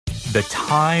The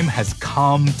time has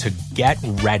come to get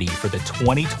ready for the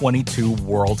 2022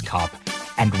 World Cup.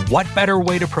 And what better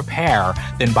way to prepare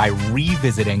than by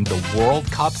revisiting the World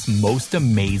Cup's most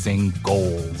amazing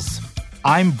goals?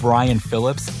 I'm Brian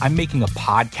Phillips. I'm making a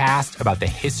podcast about the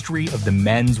history of the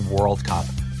Men's World Cup,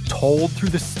 told through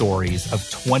the stories of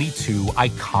 22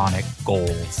 iconic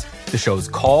goals. The show's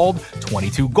called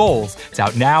 22 Goals. It's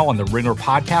out now on the Ringer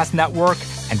Podcast Network,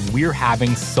 and we're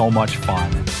having so much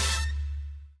fun.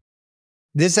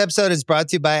 This episode is brought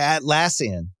to you by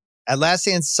Atlassian.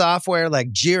 Atlassian software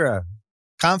like Jira,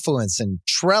 Confluence, and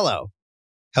Trello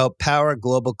help power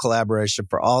global collaboration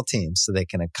for all teams so they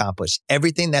can accomplish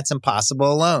everything that's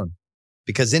impossible alone.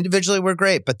 Because individually we're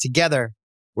great, but together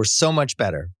we're so much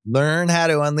better. Learn how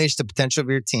to unleash the potential of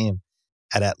your team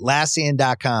at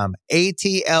Atlassian.com.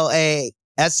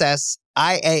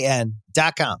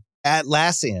 Atlassian.com.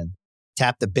 Atlassian.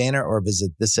 Tap the banner or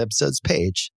visit this episode's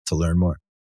page to learn more.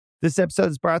 This episode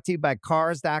is brought to you by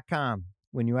Cars.com.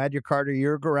 When you add your car to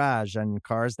your garage on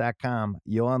Cars.com,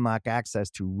 you'll unlock access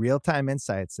to real-time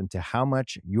insights into how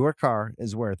much your car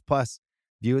is worth. Plus,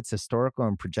 view its historical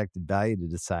and projected value to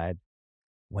decide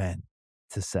when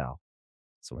to sell.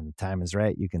 So when the time is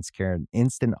right, you can secure an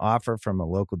instant offer from a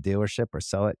local dealership or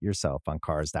sell it yourself on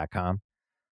Cars.com.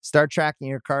 Start tracking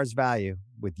your car's value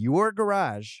with your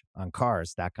garage on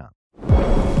Cars.com.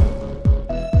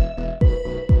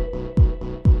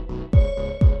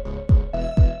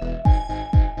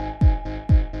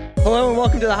 Hello and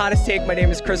welcome to The Hottest Take. My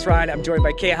name is Chris Ryan. I'm joined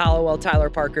by Kay Hollowell,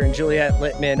 Tyler Parker, and Juliette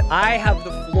Littman. I have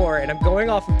the floor, and I'm going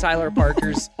off of Tyler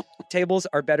Parker's tables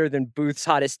are better than Booth's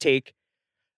Hottest Take.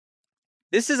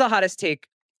 This is a Hottest Take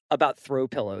about throw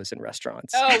pillows in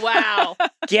restaurants. Oh, wow.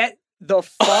 Get the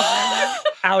fuck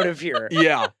out of here.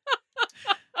 Yeah.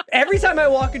 Every time I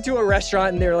walk into a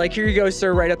restaurant and they're like, here you go,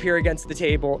 sir, right up here against the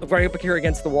table, right up here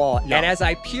against the wall. Yeah. And as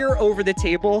I peer over the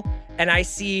table and I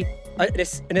see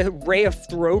an array of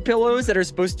throw pillows that are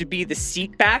supposed to be the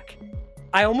seat back,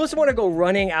 I almost want to go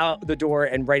running out the door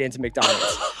and right into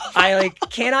McDonald's. I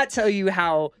cannot tell you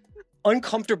how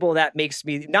uncomfortable that makes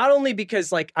me. Not only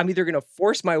because I'm either going to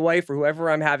force my wife or whoever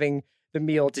I'm having the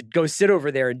meal to go sit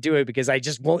over there and do it because I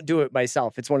just won't do it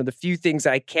myself. It's one of the few things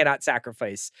that I cannot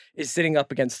sacrifice is sitting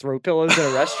up against throw pillows in a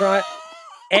restaurant.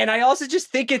 And I also just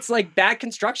think it's bad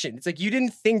construction. It's you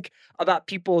didn't think about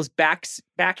people's back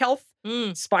health,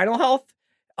 spinal health.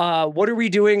 What are we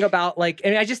doing about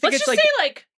and I just think Let's just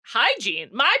say hygiene.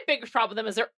 My biggest problem with them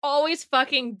is they're always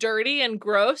fucking dirty and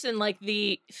gross, and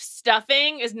the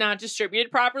stuffing is not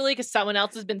distributed properly because someone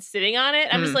else has been sitting on it.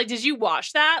 I'm just did you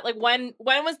wash that? When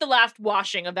was the last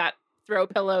washing of that throw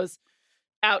pillows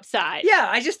outside? Yeah,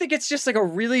 I just think it's just a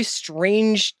really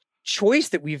strange choice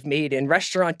that we've made in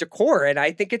restaurant decor. And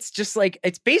I think it's just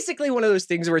it's basically one of those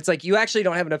things where it's you actually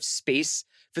don't have enough space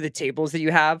for the tables that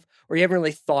you have, or you haven't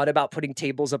really thought about putting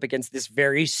tables up against this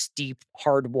very steep,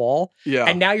 hard wall. Yeah.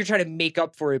 And now you're trying to make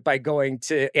up for it by going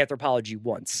to Anthropologie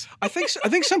once. I think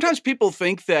sometimes people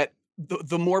think that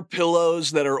the more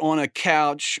pillows that are on a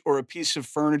couch or a piece of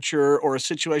furniture or a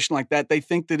situation like that, they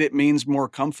think that it means more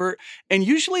comfort. And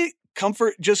usually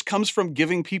comfort just comes from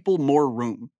giving people more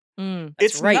room.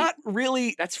 It's right. Not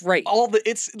really. That's right.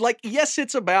 It's yes,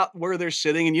 it's about where they're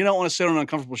sitting, and you don't want to sit on an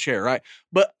uncomfortable chair, right?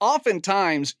 But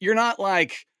oftentimes you're not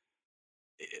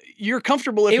you're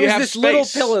comfortable if you have space. It was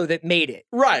this little pillow that made it.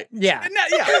 Right. Yeah.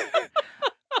 Yeah.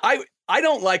 I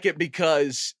don't like it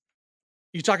because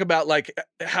you talk about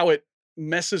how it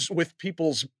messes with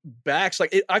people's backs.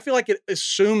 I feel like it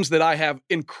assumes that I have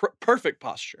perfect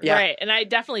posture. Yeah. Right. And I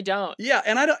definitely don't. Yeah.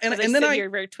 And I don't. And then you're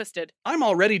very twisted. I'm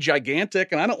already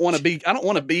gigantic, and I don't want to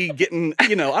be getting. I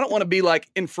don't want to be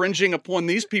infringing upon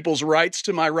these people's rights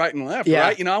to my right and left. Yeah.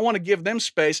 Right. I want to give them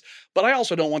space, but I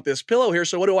also don't want this pillow here.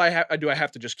 So what do I have? Do I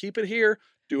have to just keep it here?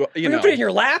 You put it in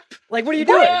your lap? What are you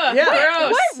doing?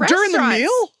 Yeah. What During the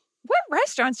meal? What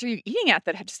restaurants are you eating at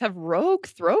that just have rogue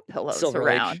throw pillows Silver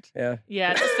around? Lake.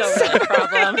 Yeah, it's a Silver Lake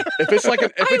problem. If it's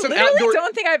an outdoor, I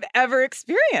don't think I've ever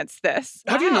experienced this.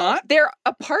 Have you not? They're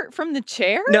apart from the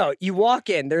chair? No, you walk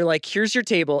in, they're here's your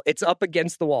table. It's up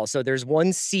against the wall. So there's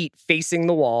one seat facing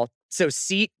the wall. So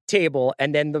seat, table,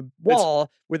 and then the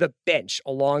wall with a bench,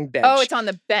 a long bench. Oh, it's on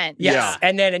the bench. Yes. Yeah.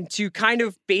 And then to kind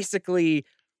of basically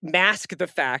mask the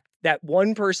fact that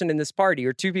one person in this party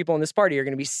or two people in this party are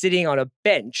going to be sitting on a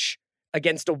bench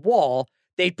against a wall,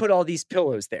 they put all these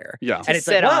pillows there. Yeah. And it's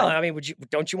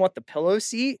don't you want the pillow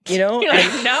seat? You're no,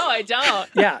 I don't.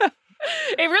 Yeah.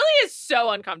 It really is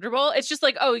so uncomfortable. It's just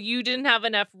you didn't have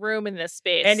enough room in this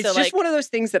space. And it's just one of those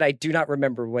things that I do not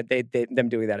remember what them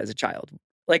doing that as a child.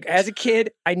 Like as a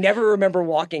kid, I never remember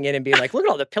walking in and being like, look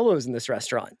at all the pillows in this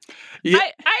restaurant. Yeah.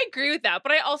 I agree with that,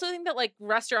 but I also think that like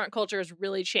restaurant culture has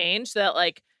really changed. That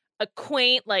like a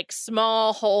quaint, like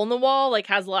small hole in the wall, like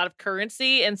has a lot of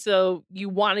currency, and so you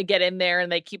want to get in there,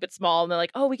 and they keep it small, and they're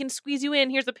like, oh, we can squeeze you in.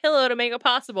 Here's a pillow to make it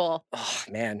possible. Oh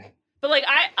man. But like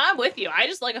I'm with you. I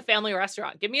just like a family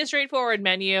restaurant. Give me a straightforward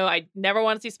menu. I never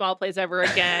want to see small plates ever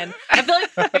again. I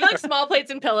feel like small plates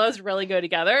and pillows really go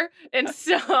together. And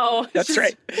so That's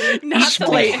right. Not Each the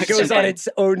plate way it goes should on be. its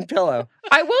own pillow.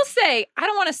 I will say, I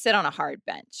don't want to sit on a hard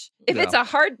bench. If it's No. a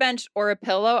hard bench or a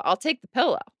pillow, I'll take the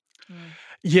pillow.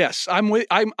 Yes, I'm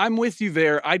with you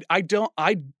there. I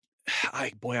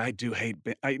do hate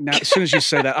now. As soon as you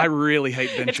say that, I really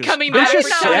hate benches. It's coming back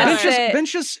benches, for summer.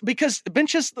 benches, because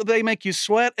they make you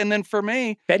sweat, and then for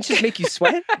me, Benches make you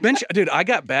sweat? dude, I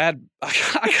got bad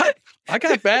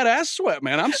ass sweat,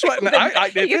 man. I'm sweating.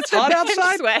 If You it's get the hot bench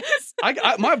outside, sweats.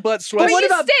 my butt But sweats. you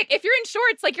stick. If you're in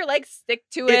shorts, like your legs stick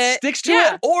to it. It sticks to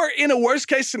Yeah. it. Or in a worst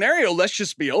case scenario, let's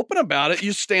just be open about it.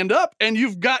 You stand up and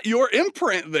you've got your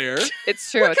imprint there. It's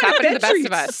true. What It's kind of happened to the bench are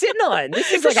best you of us. sitting on?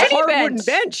 This is It's a like a shitty hard bench. wooden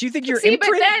bench. You think you're See,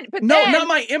 imprint? but No, then, not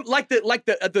my like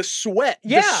the sweat.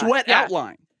 Yeah, The sweat yeah.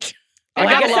 outline. Well, I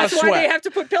I got a guess lot of that's why they sweat. have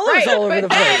to put pillows Right, all over but the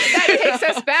then place. that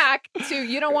takes us back to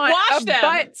you don't want Wash a them.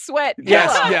 butt sweat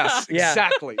Yes, pillow. yes, Yeah.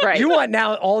 exactly. Right. You want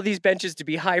now all these benches to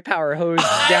be high power hosed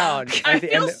down. I at the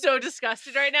feel end. so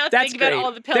disgusted right now. That's Think great. about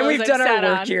all the pillows Then we've I've done our sat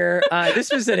work on. here.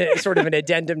 This was sort of an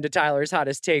addendum to Tyler's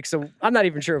hottest take, so I'm not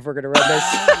even sure if we're going to run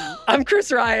this. I'm Chris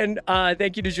Ryan.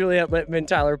 Thank you to Juliet Littman,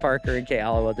 Tyler Parker, and Kay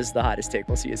Hollowell. This is the hottest take.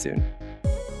 We'll see you soon.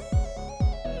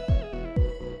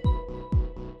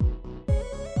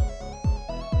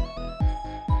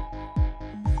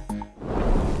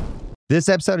 This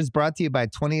episode is brought to you by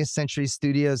 20th Century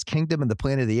Studios' Kingdom of the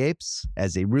Planet of the Apes.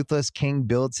 As a ruthless king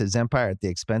builds his empire at the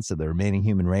expense of the remaining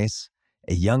human race,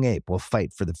 a young ape will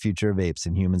fight for the future of apes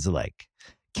and humans alike.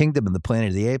 Kingdom of the Planet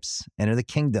of the Apes. Enter the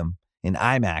kingdom in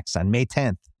IMAX on May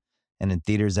 10th and in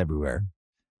theaters everywhere.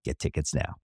 Get tickets now.